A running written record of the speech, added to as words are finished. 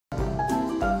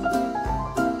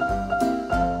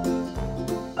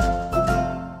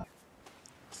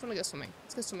go swimming.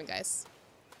 Let's go swimming, guys.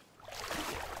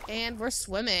 And we're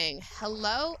swimming.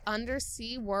 Hello,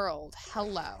 undersea world.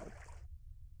 Hello.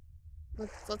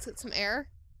 Let's get some air.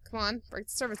 Come on, break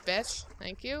the surface, bitch.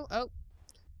 Thank you. Oh,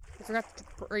 I forgot to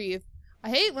breathe. I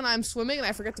hate when I'm swimming and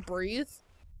I forget to breathe.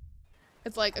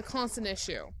 It's like a constant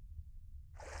issue.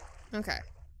 Okay.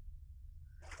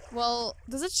 Well,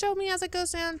 does it show me as it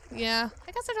goes down? Yeah.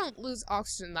 I guess I don't lose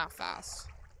oxygen that fast.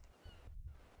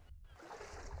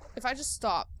 If I just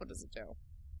stop, what does it do?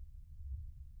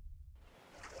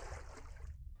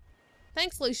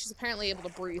 Thankfully, she's apparently able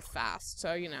to breathe fast,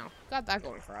 so, you know, got that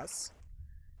going for us.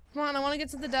 Come on, I want to get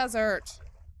to the desert.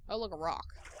 Oh, look, a rock.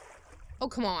 Oh,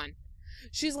 come on.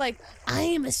 She's like, I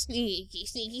am a sneaky,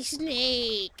 sneaky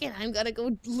snake, and I'm gonna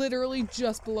go literally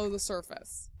just below the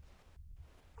surface.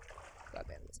 God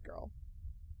damn this girl.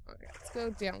 Okay, let's go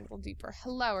down a little deeper.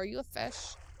 Hello, are you a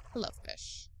fish? Hello,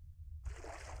 fish.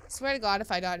 I swear to God,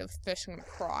 if I died of a fish, I'm gonna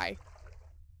cry.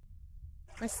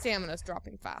 My stamina's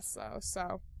dropping fast, though,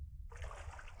 so...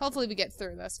 Hopefully we get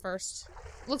through this first.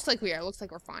 Looks like we are. Looks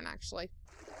like we're fine, actually.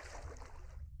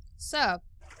 So,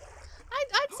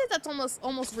 I'd say that's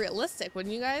almost realistic,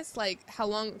 wouldn't you guys? Like, how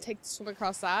long it would take to swim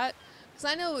across that? Because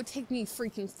I know it would take me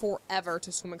freaking forever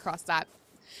to swim across that.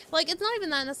 Like, it's not even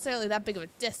that necessarily that big of a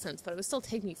distance, but it would still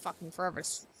take me fucking forever.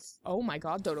 Oh my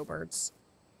god, dodo birds.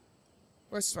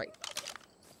 We're straight.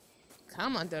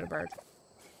 Come on, dodo bird.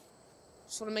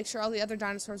 Just want to make sure all the other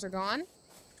dinosaurs are gone.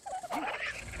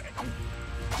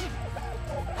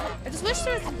 I just wish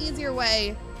there was an easier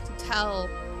way to tell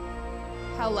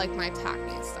how, like, my attacking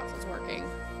and stuff is working.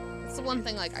 It's the one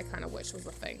thing, like, I kind of wish was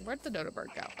the thing. Where'd the dodo bird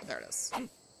go? Oh, there it is.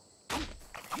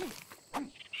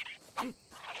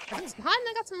 It's behind,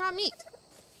 I got some raw meat.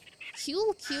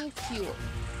 Cool, cool, cool.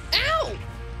 Ow!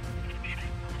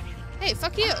 Hey,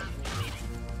 fuck you.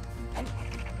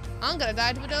 I'm gonna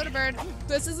die to a dodo bird.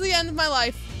 This is the end of my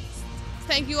life.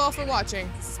 Thank you all for watching.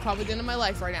 This is probably the end of my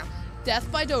life right now.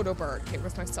 Death by dodo bird. Okay,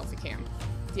 where's my selfie cam?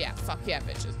 Yeah, fuck yeah,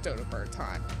 bitches. Dodo bird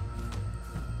time.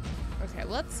 Okay,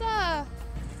 let's,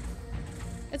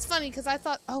 It's funny, because I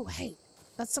thought, oh, hey,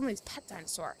 that's somebody's pet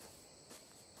dinosaur.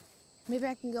 Maybe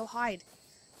I can go hide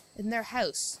in their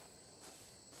house.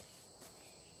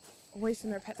 Away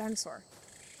from their pet dinosaur.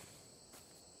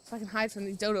 So I can hide from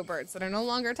these dodo birds that are no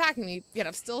longer attacking me, yet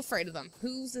I'm still afraid of them.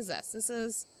 Whose is this? This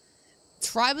is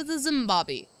Tribe of the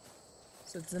Zimbabwe.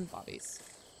 So it's Zimbabwe's.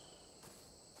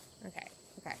 Okay,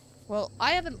 okay. Well,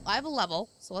 I have a level,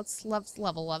 so let's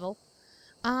level.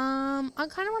 I kind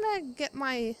of want to get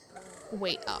my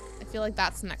weight up. I feel like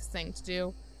that's the next thing to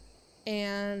do.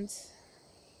 And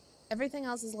everything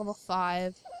else is level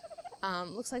 5.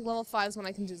 Looks like level 5 is when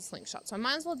I can do the slingshot. So I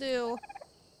might as well do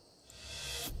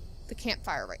the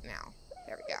campfire right now.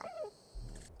 There we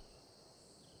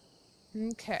go.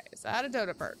 Okay, is that a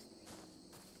dodo bird?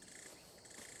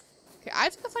 Okay, I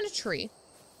have to go find a tree.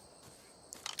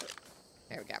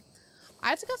 There we go. I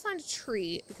have to go find a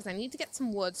tree because I need to get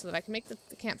some wood so that I can make the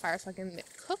campfire so I can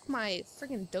cook my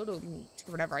freaking dodo meat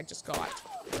or whatever I just got.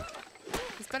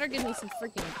 This better give me some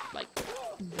freaking, like,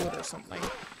 wood or something.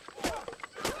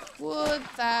 Wood,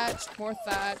 thatch, more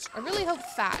thatch. I really hope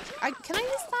thatch. Can I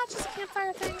use thatch as a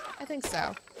campfire thing? I think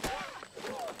so.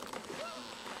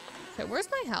 Okay, where's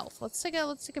my health? Let's take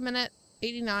a minute.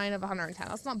 89 of 110.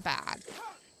 That's not bad.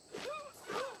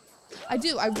 I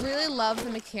really love the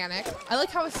mechanic. I like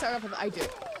how I start off with I do.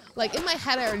 Like, in my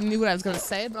head, I already knew what I was going to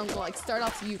say, but I'm going to, like, start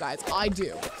off to you guys. I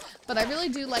do. But I really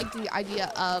do like the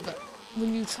idea of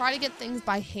when you try to get things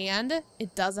by hand,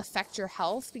 it does affect your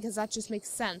health, because that just makes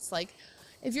sense. Like,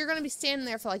 if you're going to be standing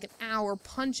there for, like, an hour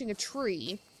punching a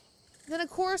tree, then, of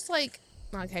course, like...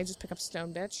 Okay, just pick up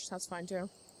stone, bitch. That's fine, too.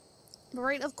 But,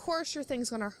 right, of course your thing's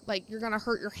going to, like, you're going to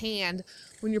hurt your hand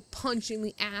when you're punching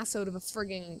the ass out of a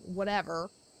frigging whatever.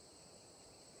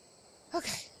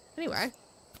 Okay, anyway.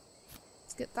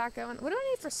 Let's get that going. What do I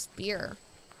need for spear?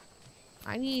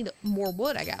 I need more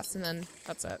wood, I guess, and then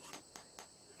that's it.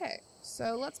 Okay,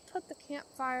 so let's put the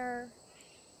campfire...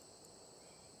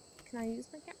 Can I use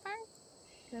my campfire?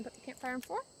 Can I put the campfire in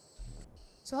 4?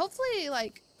 So hopefully,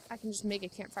 like, I can just make a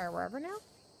campfire wherever now.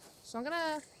 So I'm not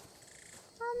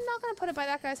gonna put it by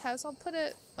that guy's house. I'll put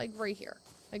it, like, right here.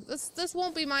 Like, this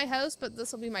won't be my house, but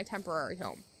this will be my temporary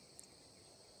home.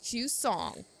 Cue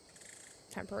song.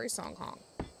 Temporary song honk.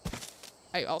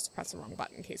 I also pressed the wrong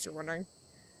button, in case you're wondering.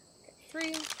 Okay,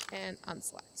 3, and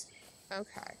unselect.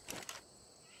 Okay.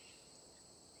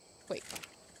 Wait.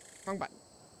 Wrong button.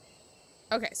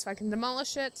 Okay, so I can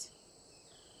demolish it.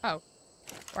 Oh.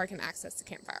 Or I can access the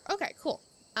campfire. Okay, cool.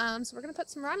 So we're gonna put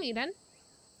some raw meat in.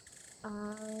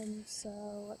 So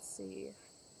let's see.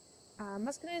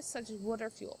 Muskinase such as wood or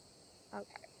fuel.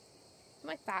 Okay. Put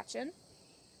my thatch in.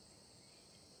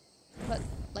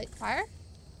 Light fire.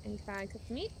 And can I cook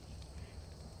the meat?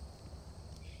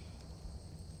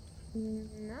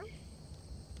 No.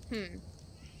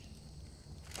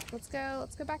 Let's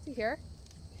go back to here.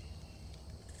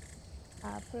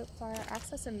 Put fire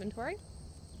access inventory.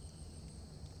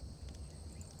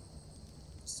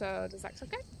 So does that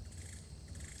cook it?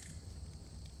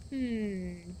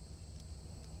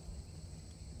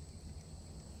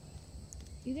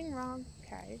 Eating raw.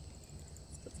 Okay.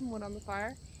 Let's put some wood on the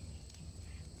fire.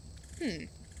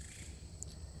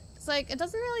 It's like, it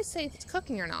doesn't really say if it's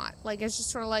cooking or not. Like, it's just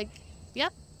sort of like,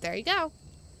 yep, there you go.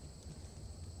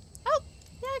 Oh,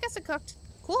 yeah, I guess it cooked.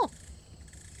 Cool.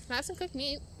 Can I have some cooked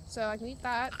meat so I can eat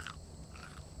that?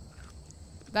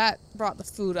 That brought the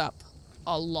food up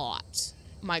a lot.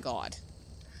 My god.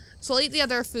 So I'll eat the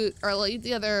other food, or I'll eat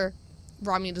the other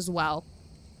raw meat as well.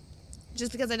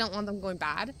 Just because I don't want them going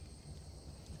bad.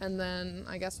 And then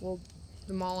I guess we'll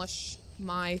demolish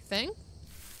my thing.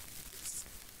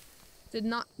 Did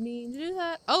not mean to do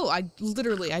that. Oh,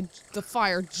 the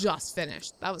fire just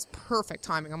finished. That was perfect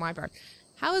timing on my part.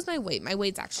 How is my weight? My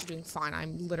weight's actually doing fine.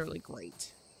 I'm literally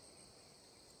great.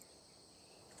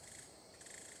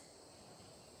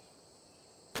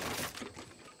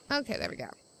 Okay, there we go.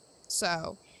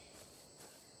 So,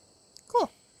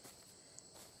 cool.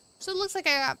 So it looks like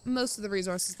I got most of the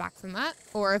resources back from that.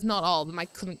 Or if not all of them, I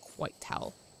couldn't quite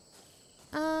tell.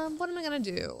 What am I gonna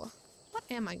do? What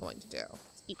am I going to do?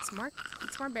 Eat some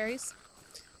more berries.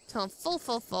 Till I'm full.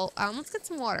 Let's get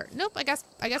some water. Nope, I guess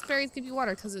berries give you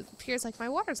water because it appears like my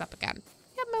water's up again.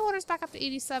 Yep, my water's back up to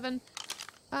 87.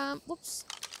 Whoops.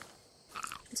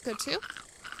 Let's go to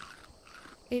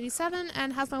 87,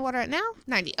 and how's my water at now?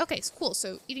 90. Okay, so cool.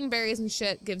 So eating berries and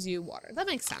shit gives you water. That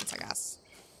makes sense, I guess.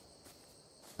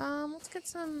 Let's get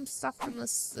some stuff from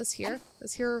this here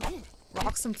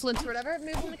rock, some flint or whatever.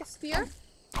 Maybe we'll make a spear.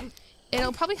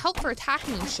 It'll probably help for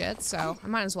attacking and shit, so I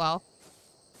might as well.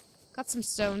 Got some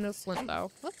stone, no flint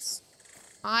though. Whoops.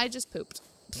 I just pooped.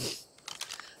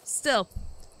 Still.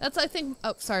 That's, I think,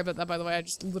 oh, sorry about that, by the way. I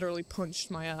just literally punched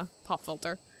my, pop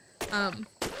filter.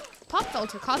 Pop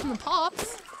filter causing the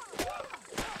pops.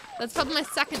 That's probably my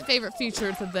second favorite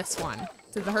feature to this one.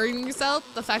 To the hurting yourself,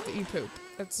 the fact that you poop.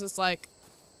 It's just like,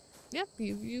 yep,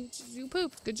 you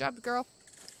pooped. Good job, girl.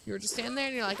 You were just standing there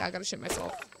and you're like, I gotta shit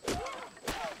myself.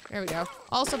 There we go.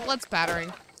 Also, blood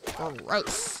spattering.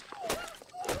 Gross.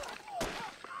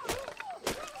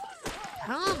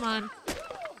 Come on.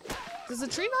 Does the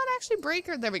tree not actually break?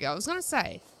 Or there we go. I was gonna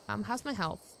say. How's my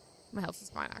health? My health is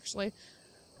fine, actually.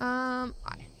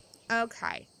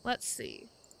 Okay. Let's see.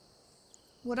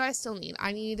 What do I still need?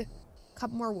 I need a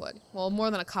couple more wood. Well, more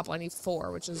than a couple. I need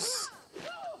 4, which is,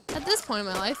 at this point in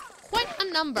my life, quite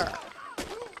a number.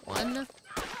 1,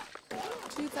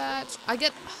 2 thatch. I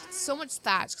get so much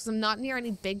thatch because I'm not near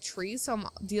any big trees, so I'm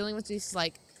dealing with these,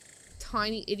 like,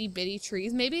 tiny, itty-bitty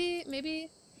trees. Maybe,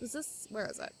 is this, where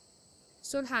is it?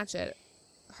 Stone hatchet.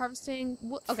 Harvesting,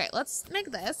 okay, let's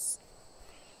make this.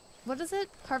 What is it?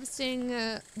 Harvesting,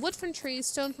 wood from trees,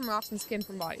 stone from rocks, and skin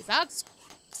from bodies. That's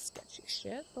sketchy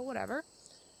shit, but whatever.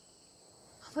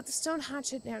 I'll put the stone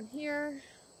hatchet down here.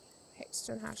 Okay,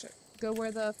 stone hatchet. Go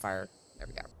where the fire, there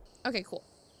we go. Okay, cool.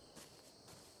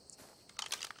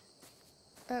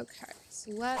 Okay,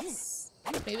 so let's,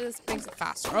 maybe this makes it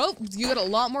faster. Oh, you get a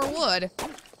lot more wood.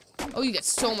 Oh, you get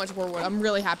so much more wood. I'm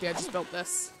really happy I just built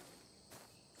this.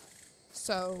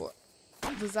 So,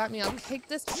 does that mean I'll take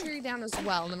this tree down as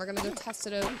well, and then we're gonna go test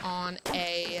it out on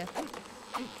a,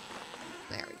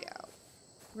 there we go.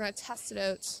 We're gonna test it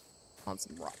out on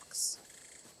some rocks.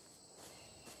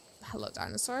 Hello,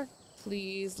 dinosaur.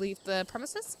 Please leave the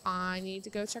premises. I need to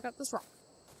go check out this rock.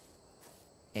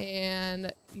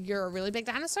 And you're a really big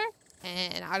dinosaur,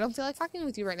 and I don't feel like fucking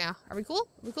with you right now. Are we cool?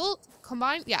 Are we cool?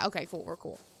 Combined? Yeah, okay, cool. We're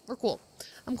cool. We're cool.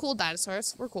 I'm cool,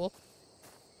 dinosaurs. We're cool.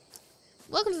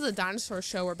 Welcome to the dinosaur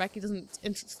show where Becky doesn't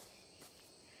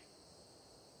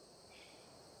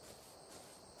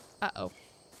Uh-oh.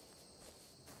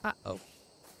 Uh-oh.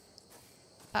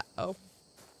 Uh-oh.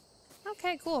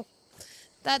 Okay, cool.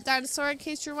 That dinosaur, in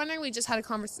case you're wondering, we just had a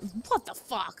conversation. What the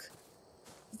fuck?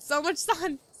 So much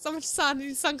sun. So much sun. I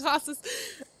need sunglasses.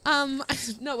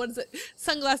 No, what is it?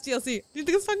 Sunglass DLC. Do you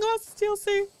think of sunglasses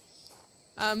DLC?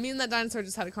 Me and that dinosaur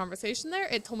just had a conversation there.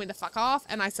 It told me to fuck off,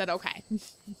 and I said okay.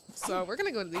 So we're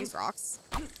gonna go to these rocks.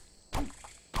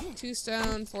 2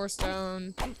 stone, 4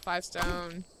 stone, 5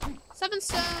 stone, 7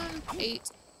 stone,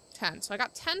 8, 10. So I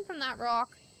got 10 from that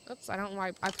rock. Oops, I don't know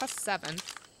why I pressed 7.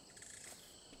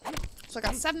 So I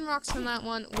got 7 rocks from that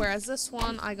one, whereas this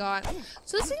one I got...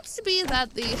 So it seems to be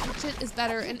that the hatchet is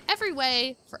better in every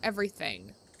way for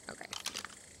everything. Okay,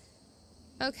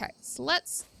 Okay, so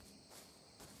let's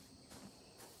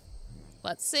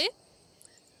see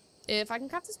if I can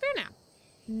craft a spear now.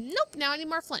 Nope, now I need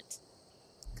more flint.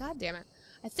 God damn it.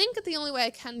 I think that the only way I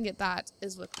can get that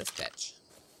is with this bitch.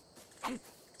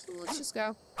 So let's just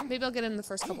go. Maybe I'll get in the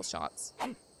first couple shots.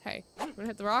 Hey, you wanna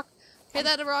hit the rock? Okay,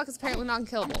 that rock is apparently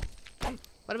non-killable.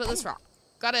 What about this rock?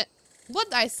 Got it. What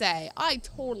did I say? I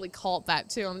totally called that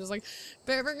too. I'm just like,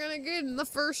 bet we're gonna get in the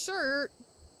first shirt.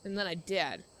 And then I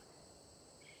did.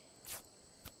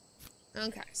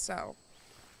 Okay, so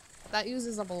that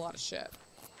uses up a lot of shit.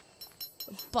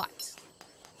 But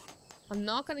I'm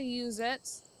not gonna use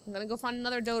it. I'm gonna go find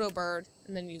another dodo bird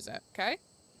and then use it, okay?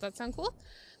 Does that sound cool?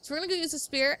 So we're gonna go use a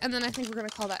spear, and then I think we're gonna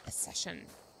call that a session.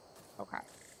 Okay.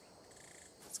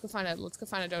 Let's go find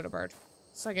a dodo bird.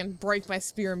 So I can break my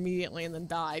spear immediately and then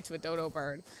die to a dodo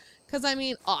bird. Cause I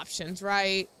mean, options,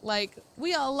 right? Like,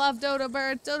 we all love dodo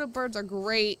birds. Dodo birds are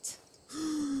great.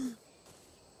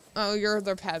 Oh, you're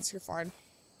their pets, you're fine.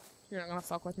 You're not gonna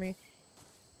fuck with me.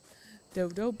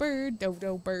 Dodo bird,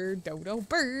 dodo bird, dodo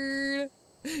bird.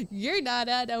 You're not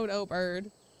a dodo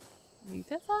bird. Need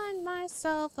to find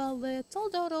myself a little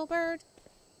dodo bird.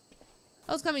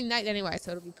 Oh, it's coming night anyway,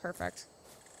 so it'll be perfect.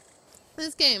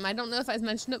 This game, I don't know if I've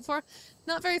mentioned it before,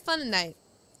 not very fun at night.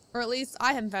 Or at least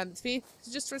I haven't found it to be.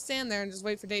 Just to stand there and just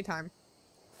wait for daytime.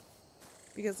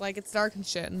 Because, like, it's dark and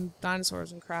shit, and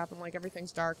dinosaurs and crap, and, like,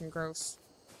 everything's dark and gross.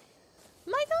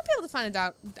 Might not be able to find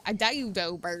a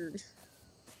dodo bird.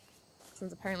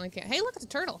 Since apparently I can't. Hey, look at the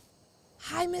turtle.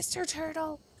 Hi, Mr.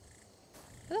 Turtle.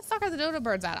 Where the fuck are the dodo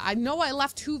birds at? I know I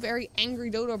left two very angry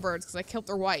dodo birds because I killed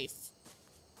their wife.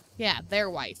 Yeah, their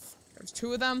wife. There's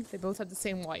two of them. They both had the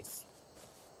same wife.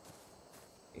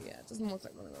 Yeah, it doesn't look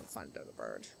like we're gonna find a dodo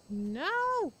bird.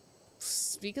 No!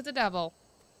 Speak of the devil.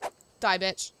 Die,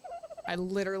 bitch. I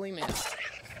literally missed.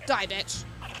 Die, bitch.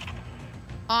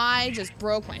 I just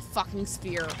broke my fucking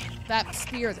spear. That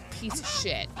spear is a piece of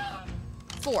shit.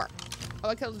 4. Oh,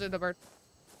 I killed a dodo bird.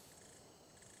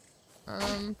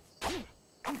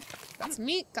 Got some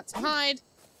meat, got some hide.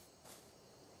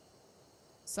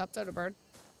 Sup, dodo bird.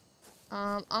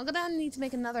 I'm gonna need to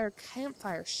make another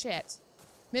campfire. Shit.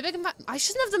 Maybe I can find— I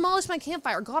shouldn't have demolished my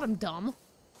campfire. God, I'm dumb.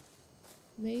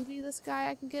 Maybe this guy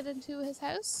I can get into his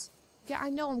house? Yeah, I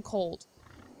know I'm cold.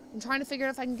 I'm trying to figure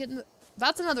out if I can get in the—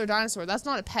 That's another dinosaur. That's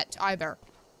not a pet either.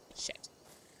 Shit.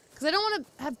 Because I don't want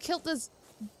to have killed this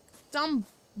dumb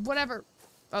whatever.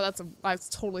 Oh, that's a— I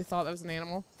totally thought that was an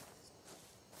animal.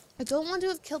 I don't want to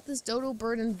have killed this dodo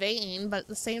bird in vain, but at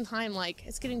the same time, like,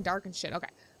 it's getting dark and shit. Okay.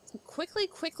 So quickly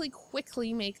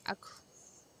make a—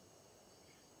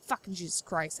 Fucking Jesus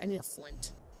Christ. I need a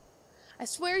flint. I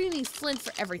swear you need flint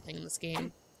for everything in this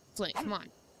game. Flint, come on.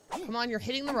 Come on, you're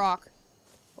hitting the rock.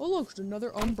 Oh, look, it's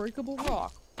another unbreakable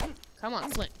rock. Come on,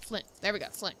 flint, flint. There we go,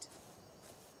 flint.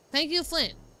 Thank you,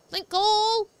 flint. Flint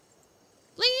coal!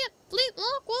 Flint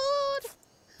lockwood!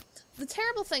 The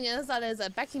terrible thing is that is a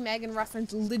Becky Megan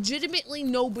reference legitimately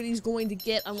nobody's going to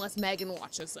get unless Megan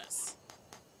watches this.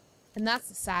 And that's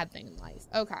the sad thing in life.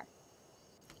 Okay.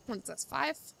 What's this,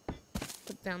 5?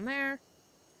 Put it down there.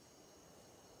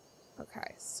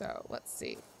 Okay, so let's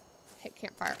see. Hit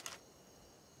campfire.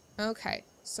 Okay,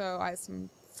 so I have some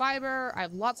fiber. I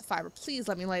have lots of fiber. Please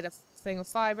let me light a thing of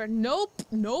fiber. Nope.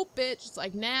 Nope, bitch. It's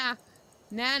like, nah.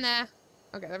 Nah.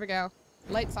 Okay, there we go.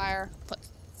 Light fire. Put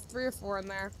 3 or 4 in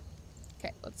there.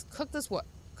 Okay, let's cook this wood.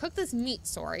 Cook this meat,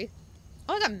 sorry.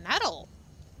 Oh, I got metal.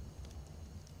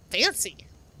 Fancy.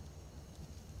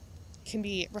 Can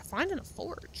be refined in a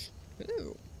forge.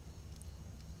 Ooh.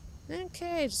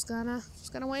 Okay, just gonna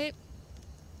wait.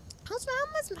 How's my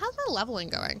leveling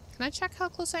going? Can I check how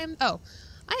close I am? Oh,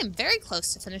 I am very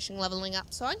close to finishing leveling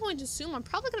up, so I'm going to assume I'm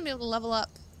probably gonna be able to level up.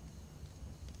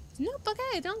 Nope.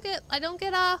 Okay, I don't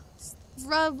get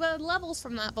levels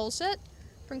from that bullshit,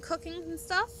 from cooking and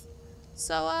stuff.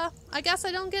 So I guess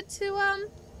I don't get to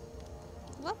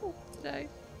level today.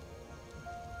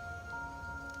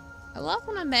 I love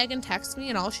when a Megan texts me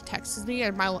and all she texts me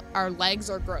are our legs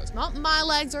are gross. Not my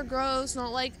legs are gross,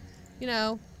 not like, you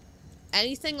know,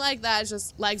 anything like that. It's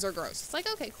just legs are gross. It's like,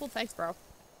 okay, cool, thanks, bro.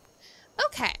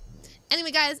 Okay.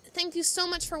 Anyway, guys, thank you so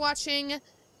much for watching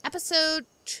episode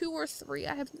 2 or 3.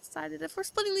 I haven't decided if we're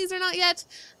splitting these or not yet,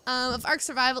 of ARK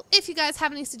Survival. If you guys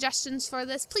have any suggestions for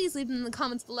this, please leave them in the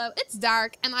comments below. It's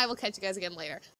dark, and I will catch you guys again later.